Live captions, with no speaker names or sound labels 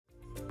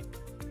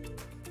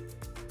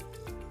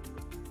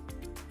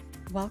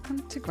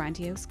Welcome to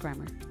Grandiose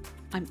Grammar.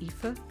 I'm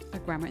Aoife, a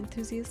grammar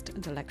enthusiast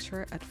and a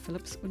lecturer at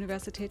Philipps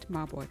Universität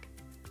Marburg.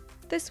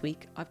 This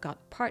week I've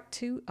got part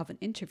 2 of an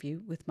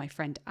interview with my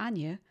friend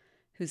Anja,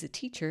 who's a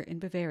teacher in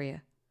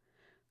Bavaria.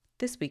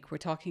 This week we're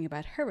talking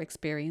about her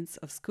experience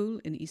of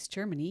school in East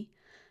Germany,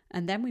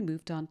 and then we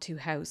moved on to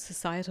how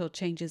societal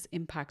changes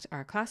impact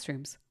our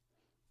classrooms.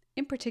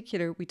 In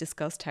particular, we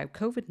discussed how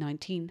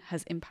COVID-19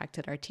 has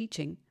impacted our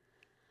teaching.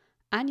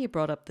 Anja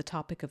brought up the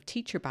topic of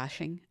teacher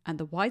bashing and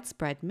the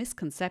widespread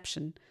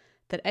misconception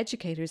that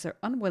educators are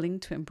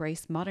unwilling to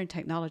embrace modern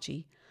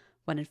technology,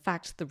 when in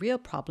fact the real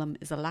problem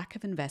is a lack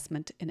of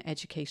investment in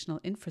educational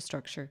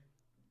infrastructure.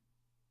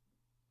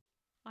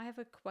 I have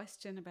a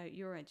question about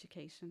your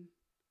education.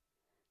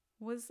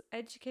 Was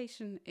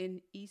education in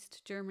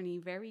East Germany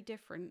very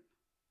different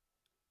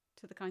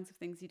to the kinds of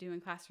things you do in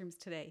classrooms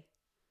today?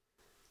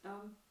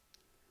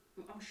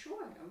 I'm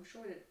sure that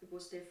it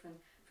was different.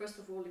 First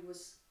of all, it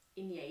was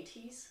in the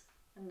 80s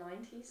and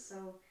 90s,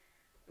 so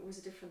it was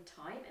a different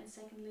time, and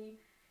secondly,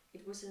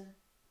 it was a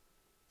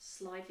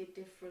slightly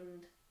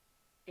different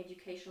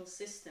educational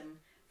system.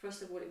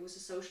 First of all, it was a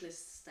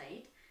socialist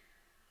state.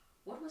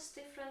 What was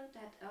different,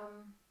 that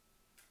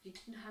you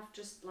didn't have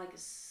just like a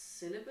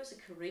syllabus,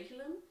 a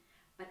curriculum,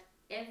 but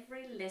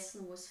every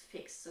lesson was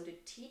fixed, so the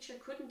teacher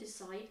couldn't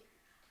decide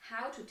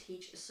how to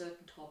teach a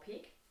certain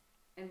topic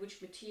and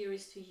which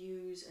materials to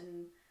use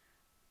and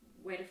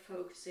where the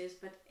focus is,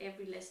 but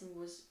every lesson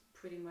was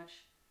pretty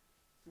much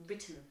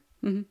written,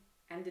 and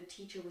the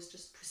teacher was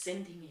just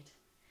presenting it.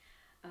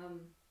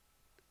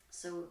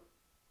 So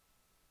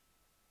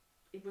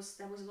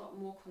there was a lot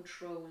more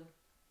control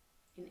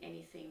in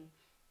anything.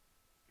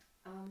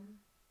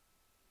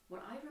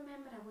 What I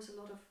remember,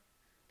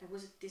 there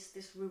was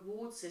this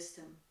reward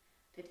system,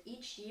 that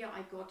each year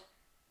I got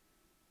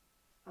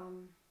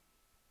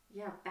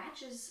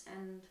badges,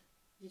 and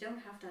you don't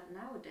have that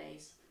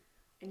nowadays,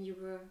 and you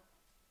were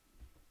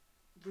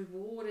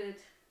rewarded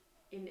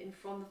in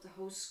front of the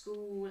whole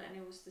school, and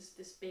it was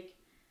this big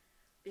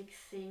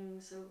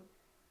thing. So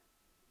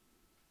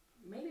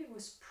maybe it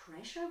was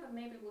pressure, but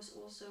maybe it was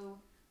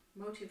also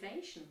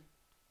motivation.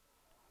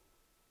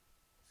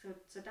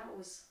 So that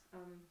was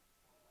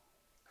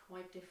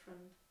quite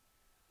different.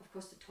 Of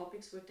course, the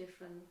topics were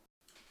different.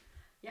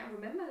 Yeah, I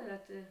remember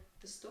that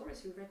the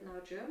stories we read in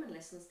our German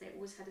lessons, they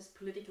always had this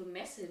political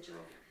message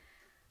of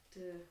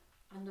the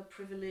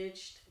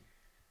underprivileged,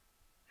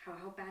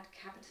 how bad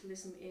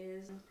capitalism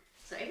is.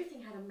 So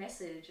everything had a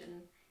message,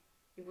 and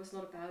it was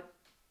not about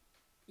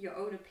your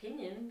own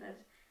opinion,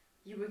 but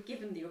you were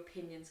given the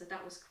opinion. So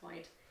that was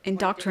quite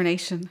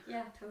Indoctrination.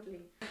 Yeah,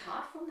 totally.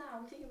 Apart from that, I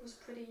think it was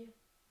pretty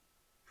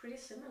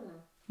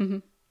similar.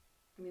 I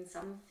mean,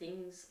 some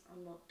things are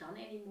not done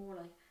anymore,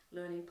 like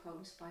learning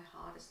poems by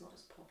heart is not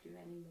as popular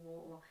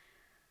anymore, or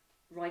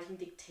writing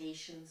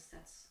dictations,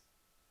 that's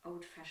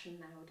old-fashioned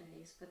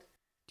nowadays. But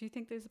do you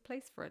think there's a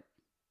place for it?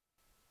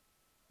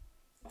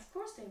 Of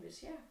course there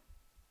is, yeah.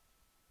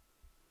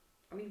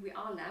 I mean, we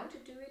are allowed to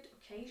do it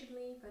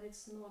occasionally, but it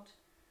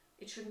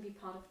shouldn't be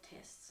part of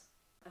tests.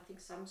 I think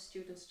some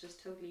students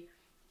just totally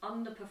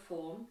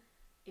underperform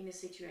in a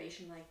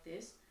situation like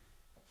this,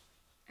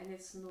 and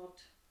it's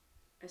not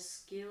a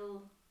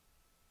skill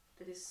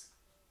that is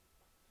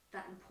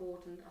that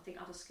important. I think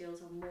other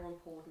skills are more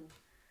important.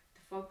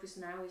 The focus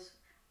now is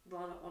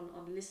rather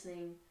on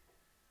listening,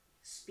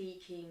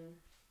 speaking,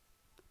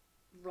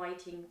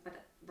 writing,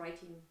 but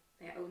writing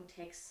their own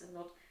texts, and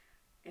not,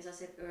 as I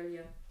said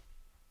earlier,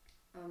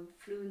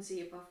 fluency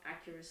above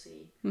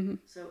accuracy.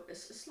 So a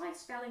slight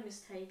spelling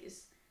mistake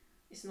is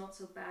not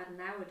so bad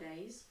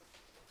nowadays.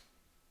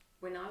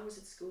 When I was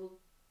at school,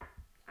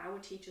 our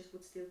teachers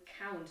would still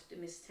count the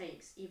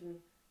mistakes,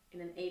 even in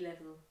an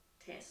A-level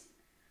test.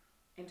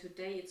 And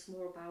today it's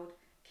more about,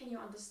 can you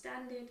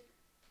understand it?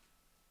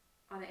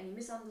 Are there any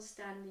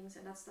misunderstandings?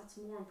 And that's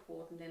more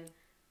important than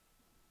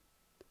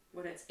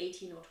whether it's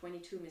 18 or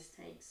 22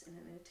 mistakes in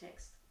a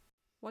text.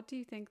 What do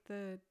you think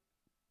the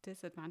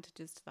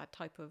disadvantages to that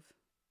type of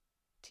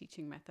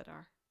teaching method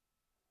are?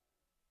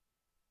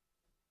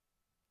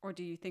 Or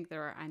do you think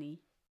there are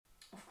any?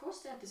 Of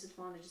course there are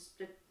disadvantages,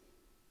 that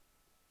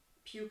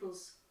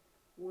pupils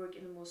work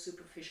in a more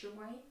superficial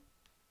way.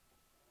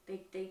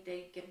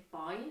 They get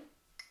by.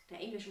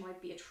 Their English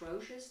might be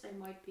atrocious, they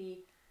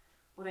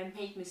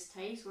make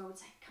mistakes where I would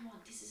say, come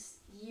on, this is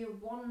year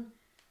 1.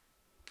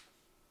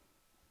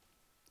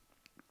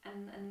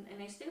 And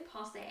they still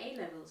pass their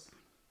A-levels.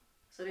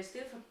 So they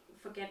still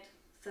forget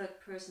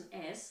third person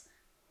S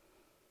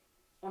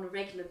on a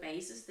regular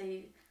basis.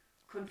 They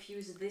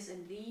confuse this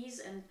and these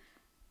and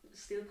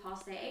still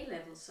pass their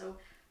A-levels. So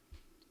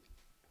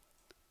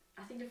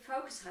I think the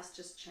focus has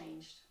just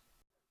changed.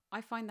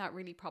 I find that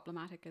really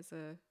problematic as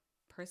a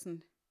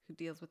person who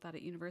deals with that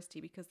at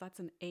university, because that's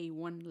an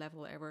A1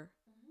 level error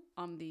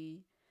on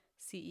the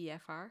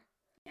CEFR.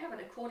 Yeah, but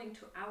according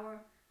to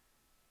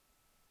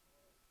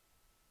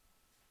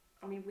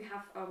we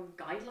have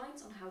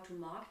guidelines on how to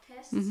mark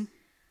tests, and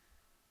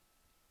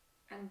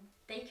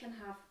they can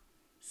have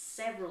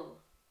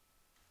several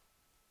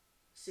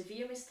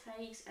severe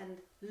mistakes and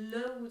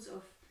loads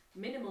of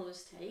minimal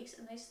mistakes,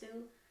 and they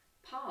still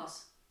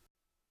pass.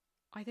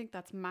 I think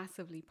that's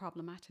massively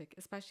problematic,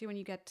 especially when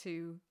you get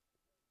to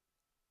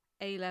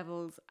A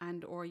levels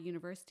and or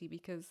university,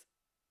 because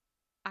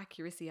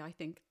accuracy, I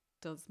think,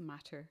 does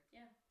matter. Yeah.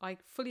 I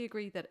fully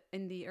agree that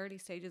in the early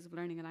stages of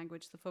learning a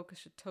language, the focus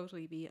should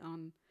totally be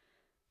on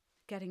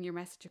getting your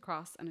message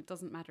across, and it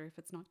doesn't matter if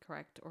it's not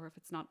correct or if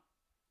it's not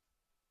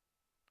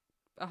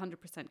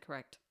 100%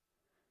 correct.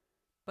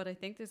 But I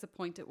think there's a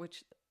point at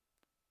which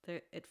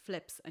it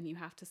flips, and you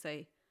have to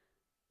say,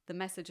 the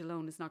message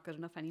alone is not good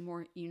enough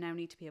anymore. You now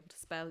need to be able to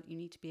spell. You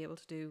need to be able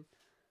to do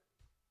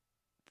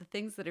the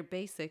things that are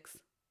basics.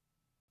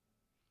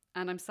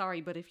 And I'm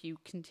sorry, but if you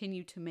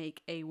continue to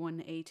make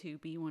A1, A2,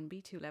 B1,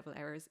 B2 level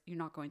errors, you're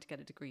not going to get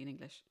a degree in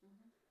English.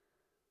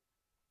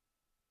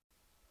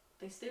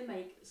 They still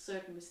make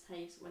certain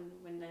mistakes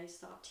when they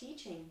start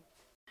teaching.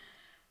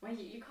 Well,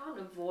 you can't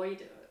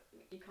avoid it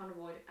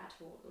at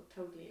all,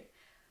 totally.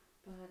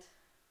 But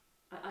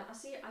I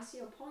see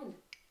your point.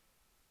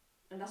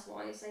 And that's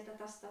why I say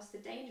that's the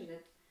danger,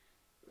 that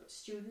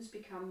students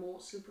become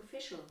more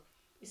superficial.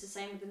 It's the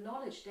same with the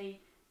knowledge.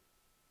 They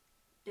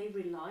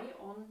rely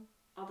on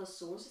other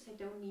sources. They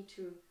don't need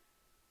to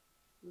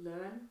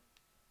learn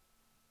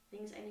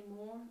things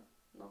anymore,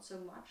 not so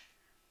much.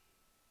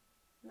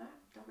 No,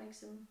 that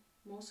makes them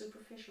more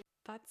superficial.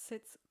 That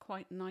sits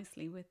quite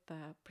nicely with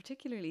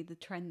particularly the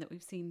trend that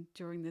we've seen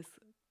during this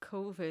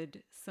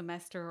COVID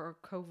semester or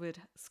COVID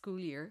school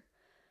year.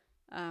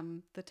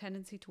 The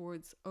tendency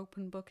towards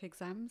open book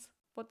exams.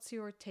 What's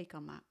your take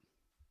on that?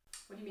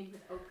 What do you mean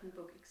with open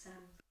book exams?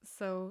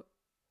 So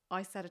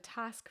I set a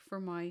task for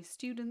my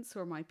students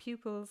or my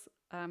pupils.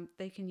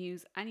 They can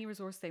use any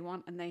resource they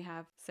want, and they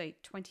have, say,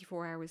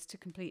 24 hours to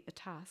complete a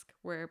task,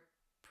 where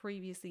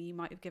previously you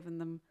might have given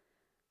them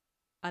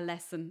a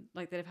lesson,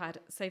 like they'd have had,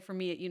 say for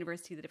me at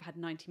university, they'd have had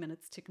 90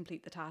 minutes to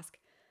complete the task.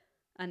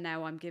 And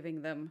now I'm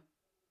giving them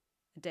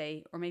a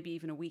day or maybe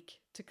even a week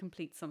to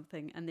complete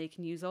something, and they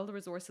can use all the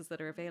resources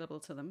that are available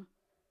to them.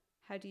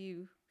 How do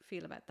you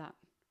feel about that?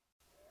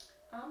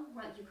 Well,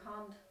 you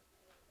can't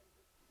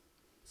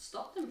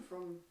stop them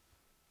from,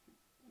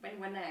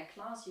 when they're at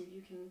class,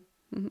 you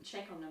can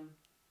check on them,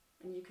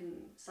 and you can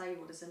say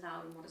what is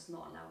allowed and what is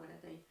not allowed, whether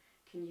they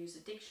can use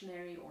a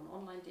dictionary or an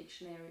online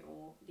dictionary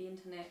or the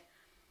internet.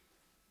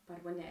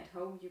 But when they're at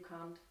home, you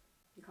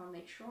can't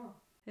make sure.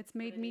 It's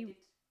made me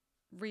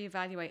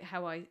reevaluate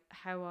how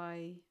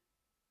I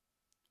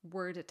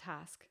word a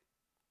task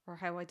or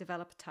how I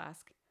develop a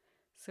task.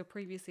 So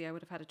previously I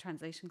would have had a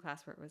translation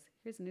class where it was,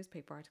 here's a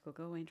newspaper article,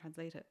 go away and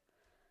translate it.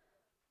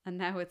 And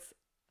now it's,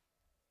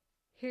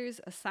 here's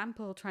a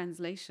sample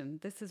translation.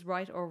 This is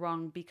right or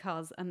wrong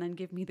because, and then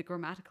give me the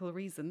grammatical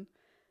reason,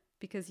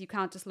 because you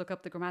can't just look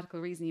up the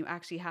grammatical reason. You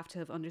actually have to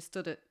have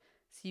understood it.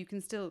 So you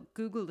can still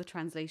Google the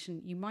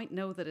translation. You might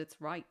know that it's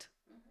right,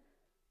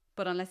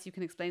 but unless you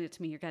can explain it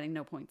to me, you're getting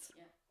no points.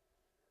 Yeah.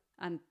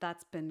 And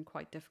that's been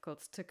quite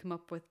difficult, to come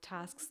up with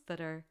tasks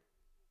that are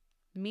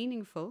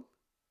meaningful,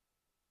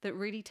 that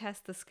really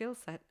test the skill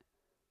set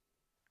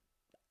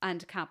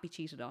and can't be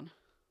cheated on.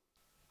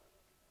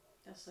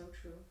 That's so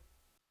true.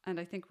 And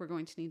I think we're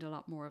going to need a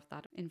lot more of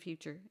that in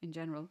future in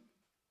general.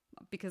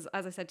 Because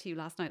as I said to you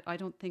last night, I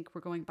don't think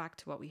we're going back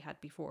to what we had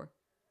before.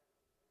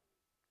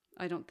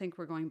 I don't think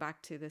we're going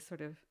back to this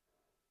sort of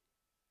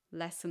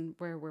lesson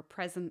where we're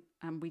present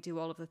and we do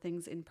all of the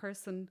things in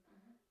person.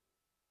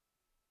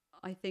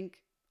 I think,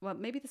 well,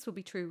 maybe this will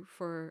be true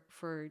for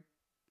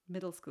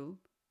middle school,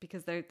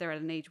 because they're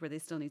at an age where they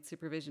still need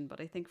supervision. But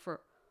I think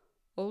for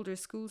older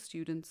school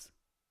students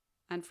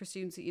and for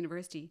students at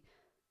university,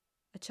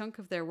 a chunk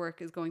of their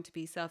work is going to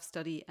be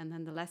self-study, and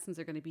then the lessons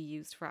are going to be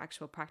used for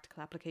actual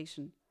practical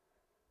application.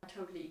 I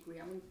totally agree.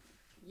 I mean,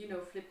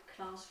 flipped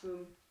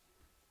classroom,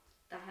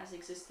 that has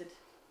existed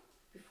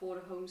before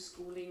the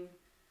homeschooling,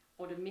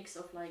 or the mix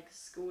of like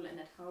school and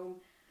at home.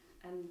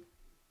 And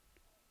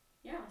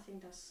yeah, I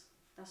think that's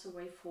a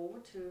way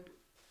forward to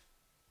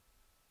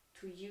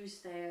use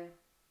their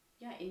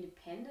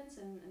independence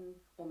and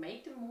or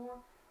make them more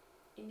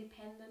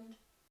independent.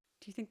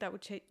 Do you think that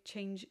would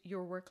change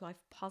your work life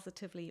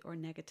positively or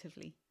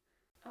negatively?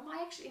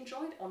 I actually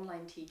enjoyed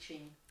online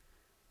teaching.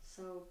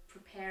 So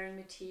preparing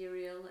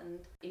material, and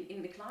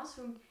in the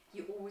classroom,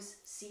 you always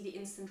see the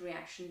instant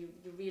reaction.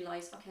 You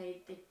realize,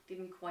 okay, they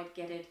didn't quite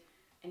get it,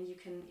 and you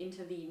can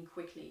intervene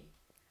quickly.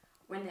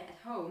 When they're at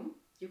home,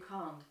 you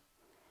can't.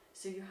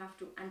 So you have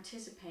to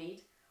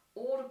anticipate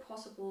all the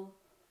possible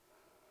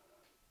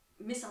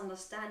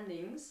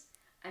misunderstandings,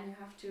 and you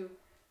have to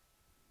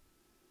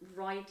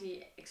write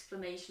the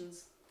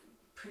explanations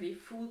pretty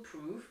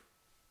foolproof.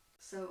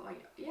 So I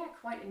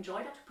quite enjoy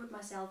that, to put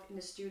myself in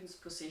the student's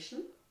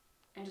position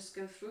and just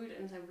go through it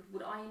and say,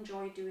 would I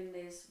enjoy doing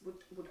this?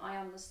 Would I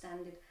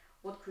understand it?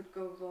 What could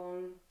go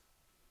wrong?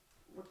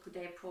 What could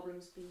their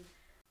problems be?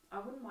 I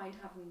wouldn't mind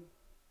having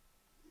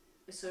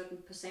a certain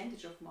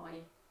percentage of my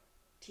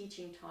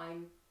teaching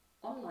time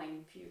online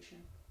in future.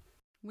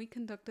 We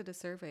conducted a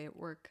survey at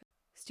work.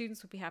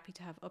 students would be happy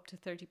to have up to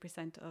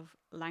 30% of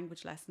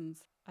language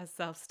lessons as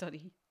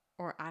self-study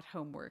or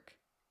at-home work,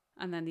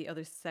 and then the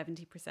other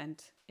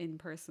 70% in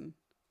person.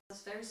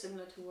 That's very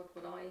similar to what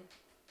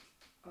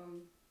I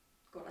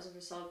got as a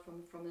result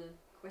from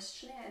a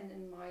questionnaire, and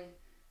in my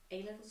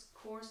A-levels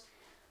course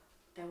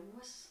there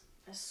was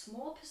a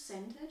small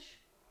percentage,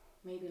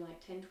 maybe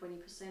like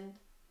 10-20%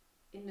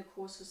 in the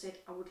course, who said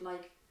I would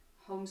like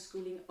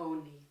homeschooling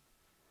only.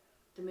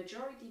 The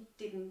majority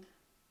didn't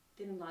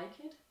like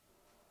it.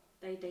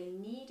 They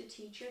need a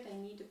teacher, they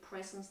need a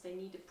presence, they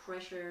need a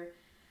pressure,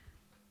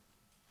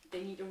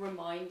 they need a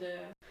reminder.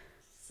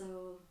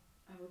 So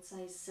I would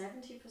say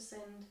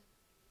 70%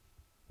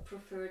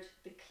 preferred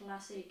the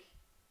classic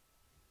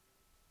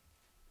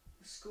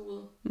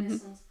school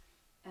lessons,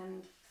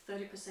 and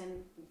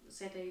 30%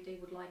 said they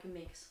would like a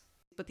mix.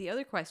 But the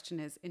other question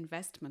is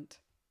investment.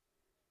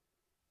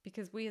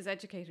 Because we as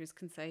educators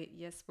can say,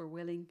 yes, we're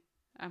willing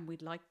and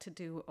we'd like to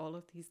do all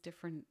of these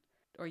different,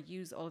 or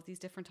use all of these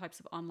different types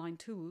of online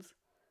tools.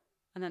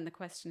 And then the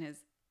question is,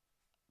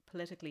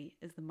 politically,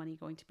 is the money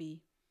going to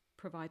be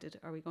provided?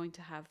 Are we going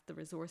to have the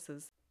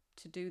resources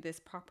to do this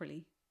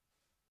properly?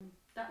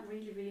 That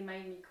really, really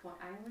made me quite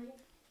angry.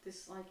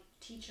 This like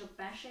teacher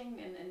bashing,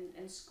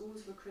 and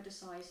schools were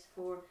criticized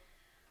for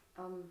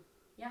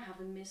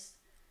having missed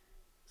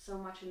so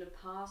much in the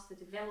past, the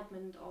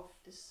development of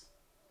this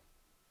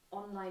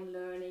online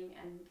learning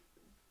and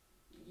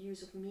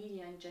use of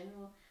media in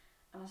general.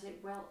 And I said,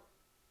 well,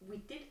 we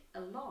did a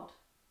lot,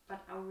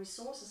 but our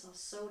resources are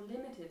so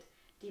limited.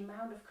 The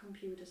amount of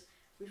computers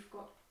we've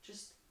got,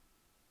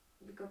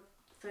 we've got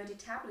 30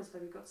 tablets,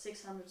 but we've got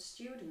 600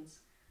 students.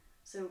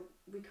 So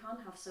we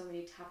can't have so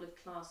many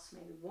tablet classes,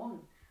 maybe one.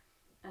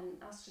 And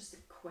that's just a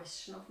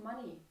question of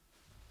money.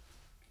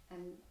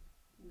 And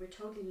we're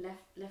totally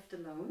left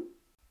alone.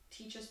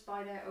 Teachers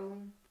buy their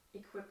own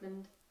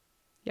equipment.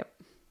 Yep.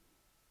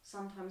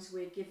 Sometimes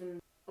we're given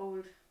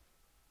old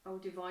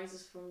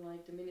devices from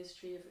like the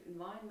Ministry of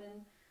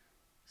Environment,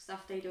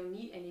 stuff they don't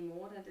need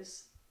anymore, that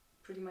is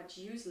pretty much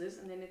useless,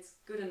 and then it's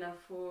good enough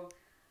for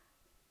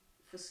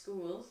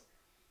schools.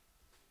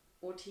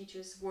 Or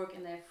teachers work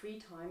in their free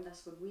time,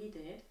 that's what we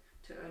did,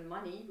 to earn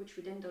money, which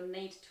we then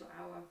donate to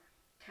our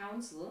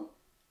council,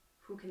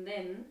 who can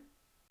then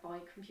buy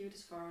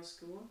computers for our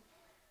school.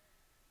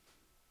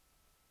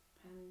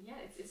 And yeah,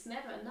 it's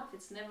never enough,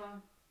 it's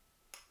never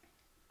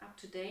up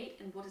to date.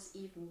 And what is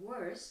even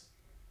worse,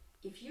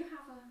 if you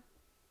have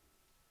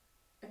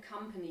a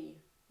company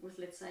with,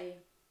 let's say,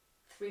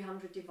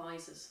 300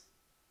 devices,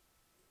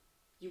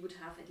 you would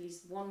have at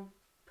least one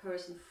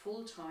person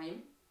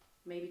full-time,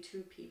 maybe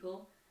two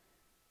people,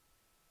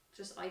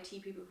 just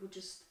IT people who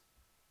just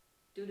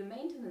do the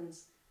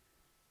maintenance.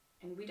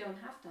 And we don't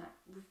have that.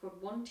 We've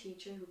got one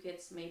teacher who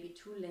gets maybe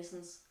 2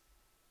 lessons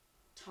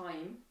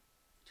time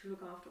to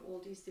look after all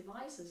these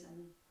devices,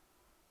 and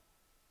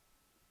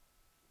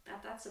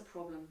that's a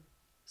problem.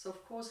 So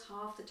of course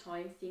half the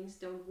time things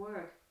don't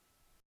work.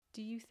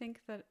 Do you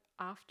think that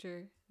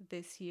after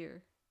this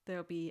year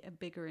there'll be a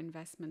bigger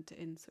investment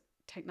in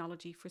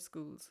technology for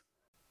schools?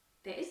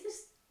 There is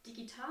this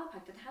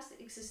Digitalpakt that has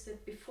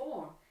existed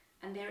before,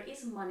 and there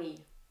is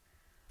money,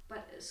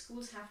 but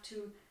schools have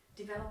to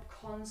develop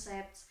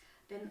concepts,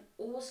 then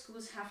all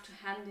schools have to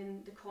hand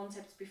in the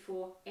concepts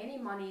before any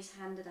money is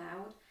handed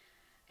out.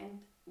 And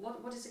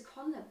what is a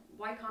concept?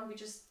 Why can't we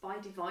just buy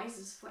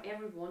devices for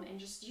everyone and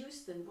just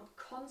use them? What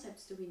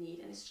concepts do we need?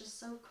 And it's just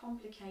so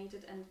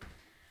complicated,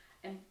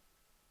 and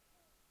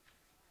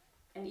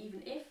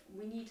even if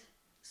we need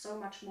so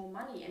much more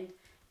money,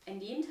 and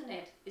the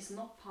internet is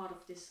not part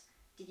of this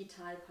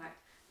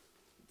Digitalpakt.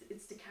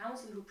 It's the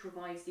council who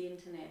provides the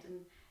internet,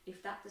 and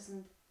if that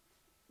doesn't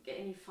get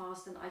any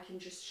faster and I can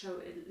just show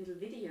a little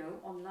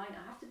video online,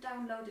 I have to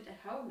download it at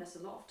home. There's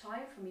a lot of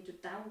time for me to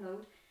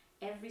download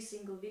every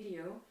single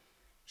video,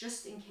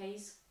 just in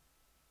case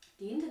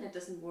the internet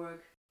doesn't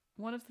work.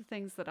 One of the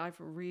things that I've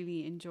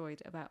really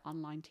enjoyed about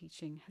online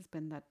teaching has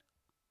been that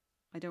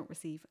I don't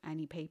receive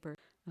any paper,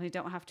 and I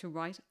don't have to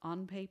write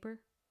on paper.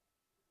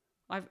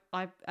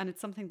 And it's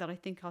something that I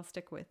think I'll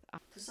stick with.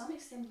 To some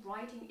extent,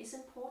 writing is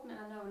important,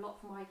 and I know a lot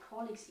of my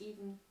colleagues,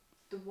 even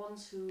the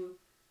ones who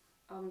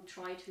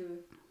try to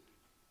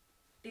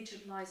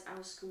digitalize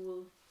our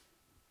school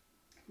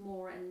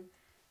more, and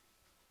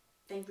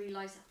they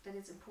realize that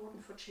it's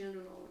important for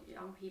children or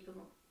young people,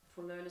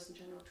 for learners in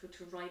general,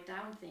 to write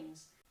down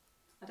things.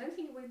 I don't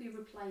think it will be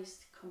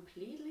replaced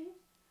completely,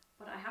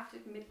 but I have to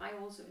admit I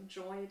also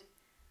enjoyed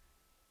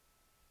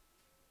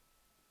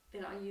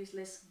that I use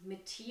less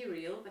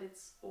material, but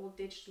it's all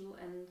digital,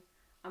 and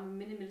I'm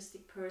a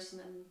minimalistic person,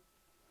 and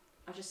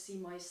I just see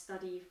my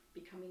study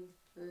becoming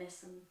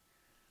less and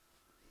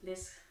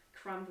less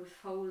crammed with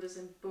folders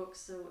and books,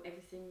 so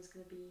everything is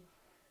going to be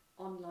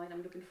online.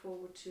 I'm looking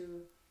forward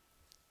to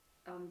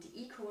the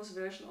e-course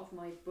version of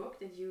my book,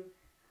 that you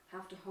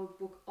have the whole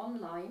book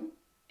online,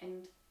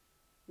 and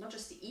not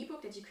just the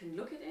e-book that you can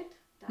look at it,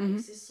 that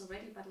exists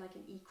already, but like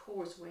an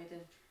e-course where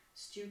the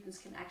students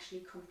can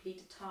actually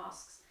complete the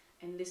tasks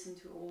and listen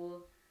to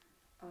all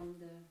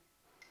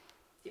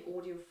the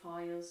audio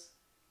files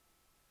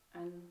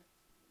and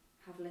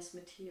have less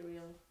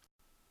material.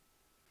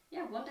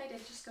 Yeah, one day they're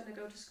just going to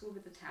go to school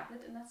with a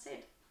tablet and that's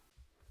it.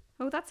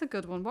 Oh, that's a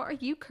good one. What are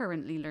you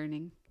currently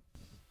learning?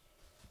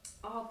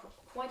 Oh,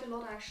 quite a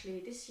lot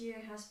actually. This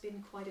year has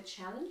been quite a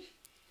challenge.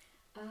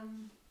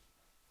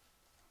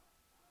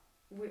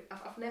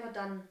 I've never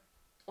done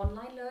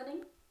online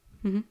learning.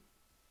 Mm-hmm.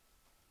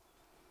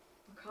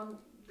 I can't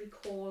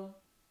recall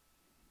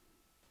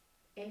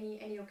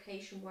any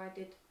occasion where I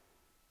did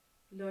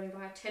learning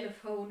via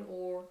telephone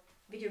or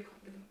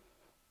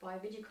via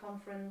video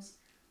conference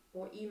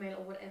or email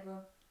or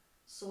whatever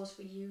source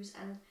we use,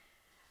 and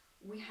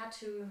we had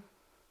to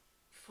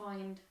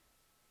find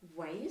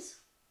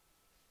ways.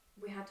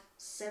 We had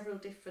several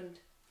different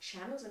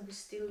channels and we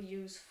still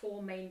use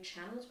 4 main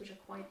channels which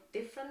are quite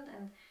different,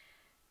 and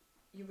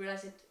you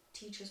realize that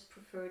teachers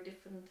prefer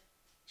different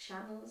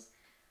channels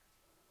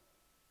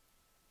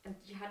and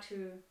you had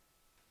to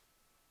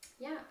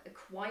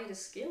acquire the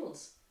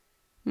skills.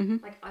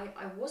 Mm-hmm. Like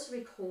I was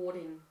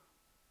recording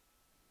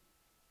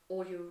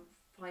audio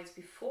files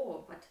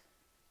before, but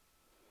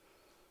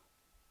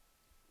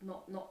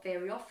not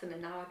very often,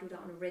 and now I do that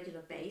on a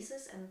regular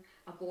basis, and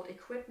I bought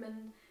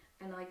equipment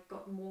and I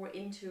got more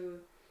into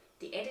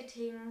the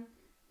editing,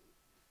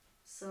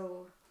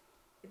 so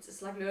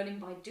it's like learning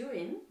by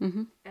doing.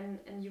 Mm-hmm.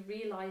 And you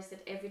realize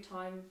that every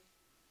time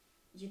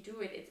you do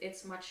it,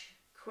 it's much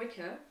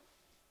quicker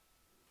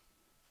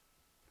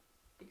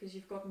because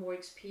you've got more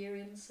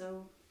experience.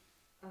 So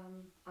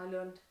I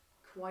learned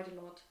quite a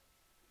lot,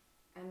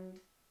 and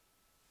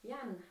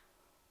and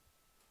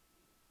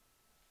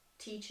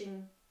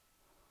teaching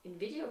in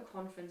video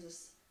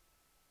conferences,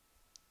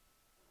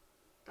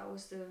 that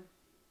was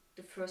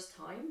the first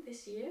time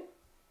this year,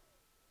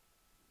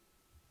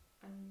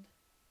 and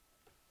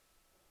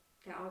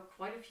there are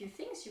quite a few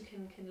things you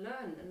can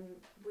learn, and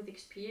with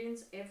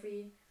experience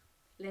every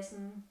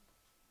lesson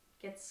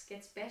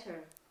gets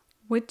better.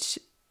 Which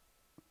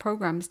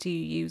programs do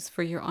you use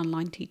for your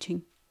online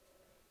teaching?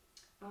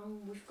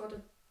 We've got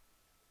a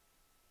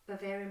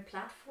Bavarian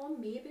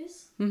platform,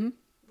 Mebis, Mm-hmm.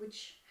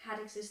 which had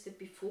existed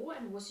before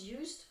and was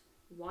used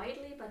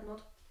widely but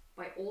not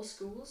by all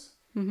schools.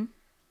 Mm-hmm.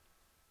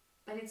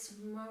 But it's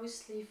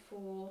mostly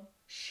for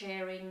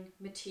sharing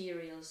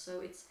materials.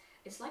 So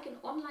it's like an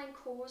online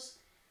course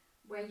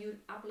where you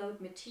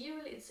upload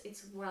material.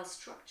 It's well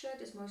structured,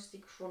 it's mostly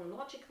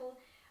chronological,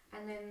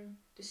 and then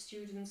the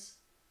students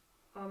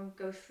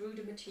go through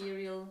the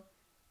material.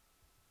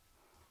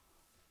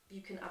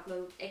 You can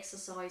upload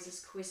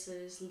exercises,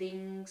 quizzes,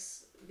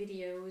 links,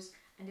 videos,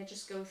 and they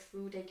just go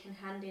through. They can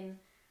hand in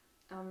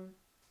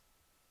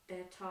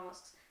their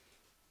tasks.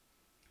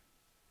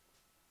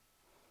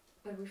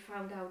 But we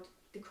found out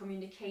the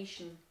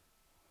communication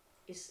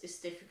is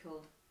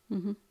difficult.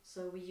 Mm-hmm.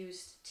 So we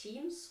used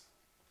Teams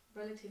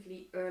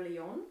relatively early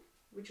on,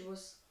 which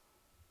was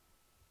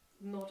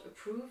not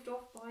approved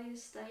of by the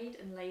state,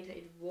 and later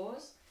it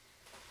was.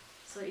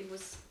 So it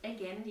was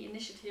again the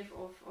initiative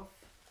of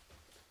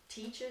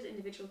teachers,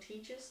 individual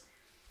teachers,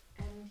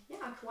 and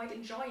I quite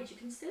enjoy it. You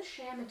can still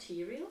share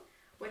material,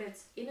 whether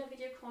it's in a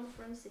video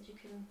conference that you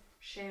can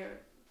share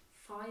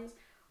files,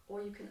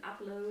 or you can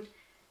upload.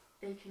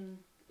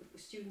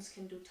 Students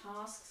can do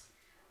tasks,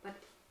 but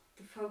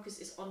the focus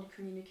is on the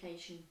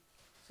communication.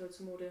 So it's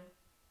more the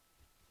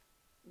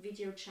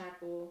video chat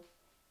or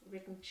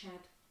written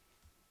chat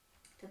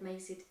that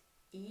makes it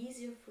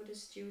easier for the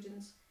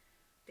students.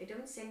 They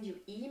don't send you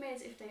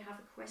emails if they have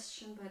a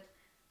question, but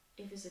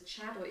if it's a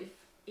chat or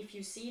if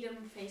you see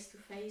them face to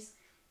face,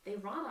 they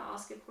rather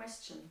ask a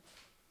question.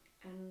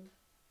 And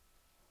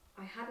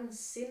I hadn't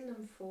seen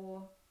them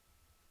for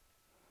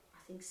I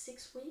think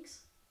 6 weeks,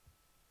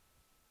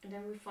 and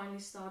then we finally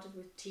started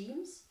with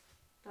Teams.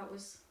 That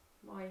was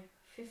my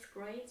 5th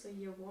grade, so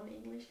year 1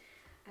 English,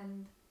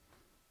 and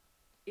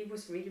it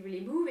was really,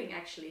 really moving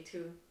actually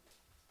to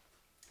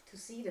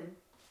see them.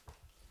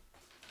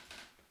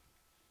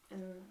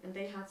 And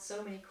they had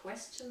so many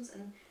questions,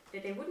 and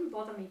they wouldn't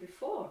bother me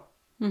before.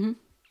 Mm-hmm.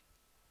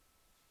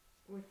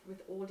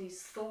 With all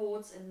these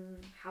thoughts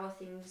and how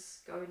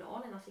things going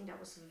on, and I think that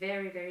was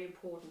very, very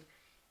important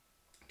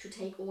to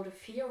take all the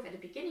fear off. At the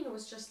beginning it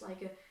was just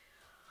like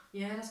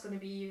that's going to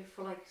be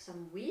for like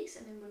some weeks,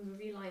 and then when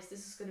we realized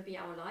this is going to be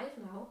our life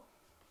now,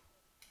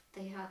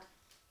 they had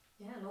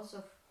lots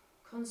of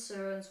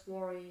concerns,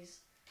 worries,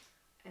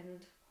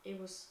 and it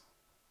was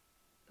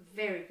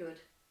very good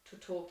to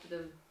talk to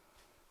them.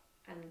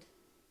 And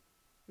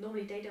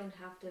normally they don't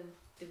have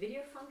the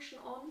video function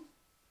on,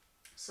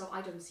 so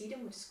I don't see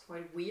them, which is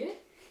quite weird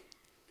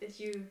that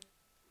you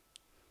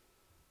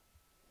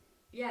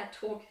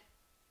talk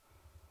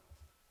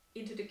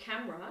into the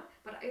camera.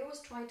 But I always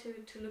try to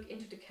look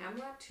into the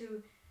camera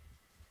to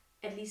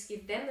at least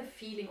give them a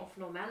feeling of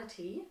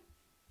normality,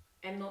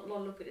 and not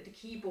look at the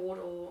keyboard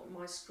or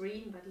my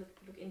screen, but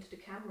look into the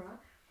camera,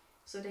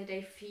 so that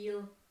they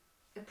feel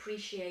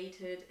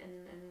appreciated,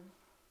 and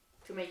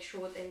to make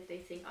sure they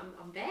think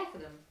I'm there for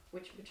them,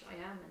 which I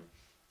am.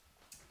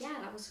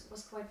 And that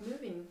was quite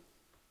moving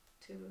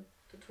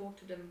to talk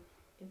to them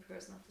in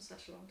person after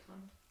such a long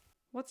time.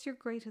 What's your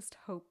greatest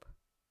hope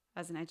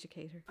as an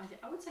educator?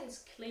 I would say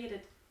it's clear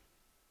that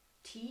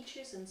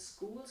teachers and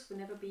schools will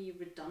never be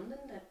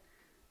redundant, that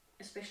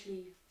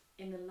especially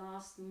in the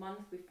last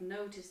month we've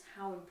noticed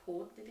how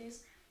important it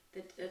is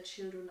that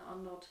children are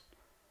not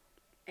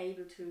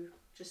able to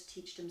just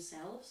teach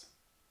themselves.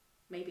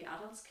 Maybe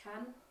adults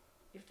can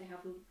if they have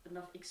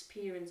enough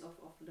experience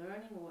of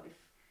learning, or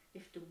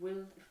if they're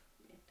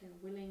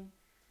willing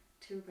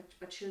to,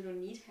 but children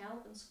need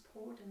help and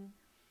support. And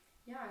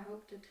yeah, I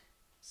hope that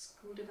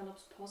school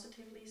develops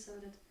positively so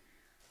that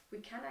we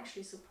can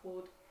actually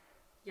support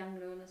young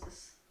learners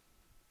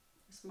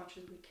as much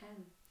as we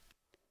can.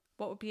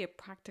 What would be a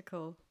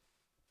practical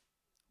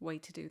way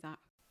to do that?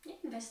 Yeah,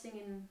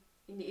 investing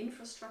in the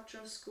infrastructure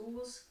of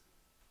schools,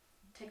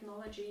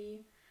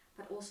 technology,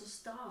 but also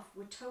staff.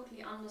 We're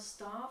totally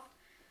understaffed.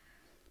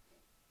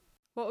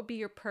 What would be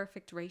your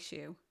perfect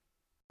ratio?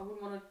 I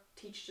wouldn't want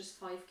to teach just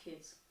 5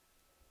 kids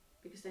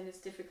because then it's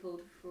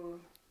difficult for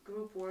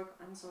group work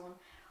and so on.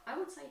 I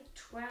would say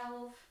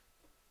 12,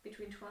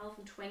 between 12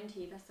 and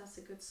 20, that's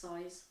a good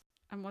size.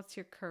 And what's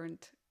your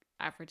current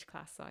average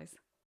class size?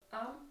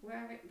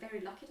 We're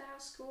very lucky at our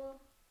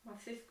school. My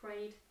 5th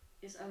grade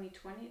is only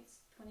 20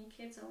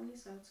 kids only,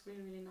 so it's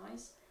really, really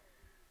nice.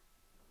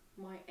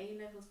 My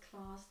A-levels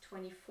class,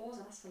 24, so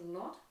that's a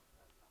lot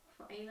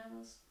for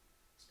A-levels,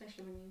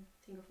 especially when you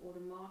think of all the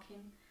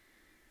marking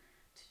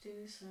to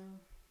do. So,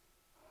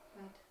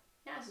 but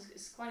yeah,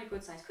 it's quite a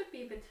good size. Could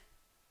be a bit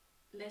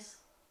less.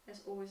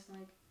 There's always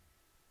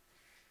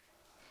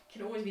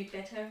can always be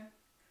better.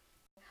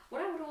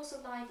 What I would also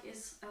like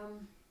is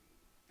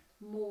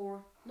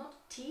more,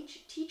 not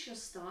teacher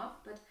staff,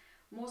 but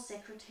more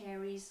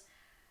secretaries.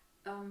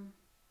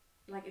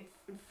 Like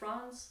in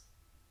France,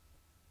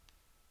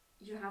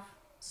 you have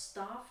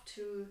staff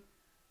to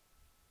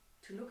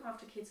look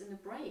after kids in the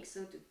break,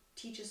 so the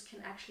teachers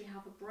can actually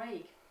have a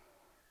break.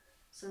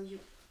 So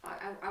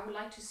I would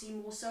like to see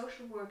more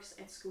social workers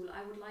at school.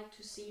 I would like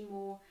to see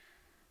more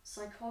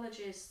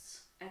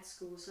psychologists at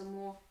school, so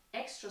more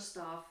extra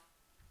staff.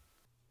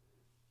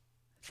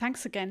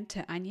 Thanks again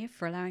to Anya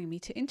for allowing me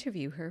to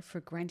interview her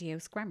for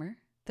Grandiose Grammar.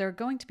 There are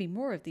going to be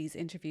more of these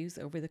interviews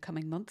over the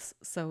coming months,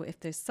 so if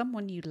there's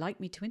someone you'd like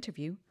me to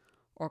interview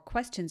or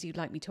questions you'd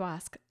like me to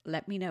ask,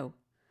 let me know.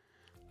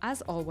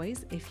 As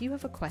always, if you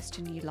have a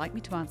question you'd like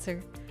me to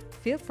answer,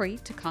 feel free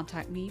to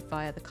contact me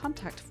via the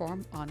contact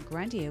form on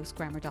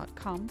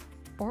grandiosegrammar.com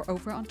or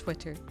over on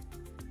Twitter.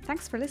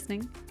 Thanks for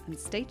listening and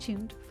stay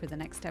tuned for the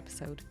next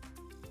episode.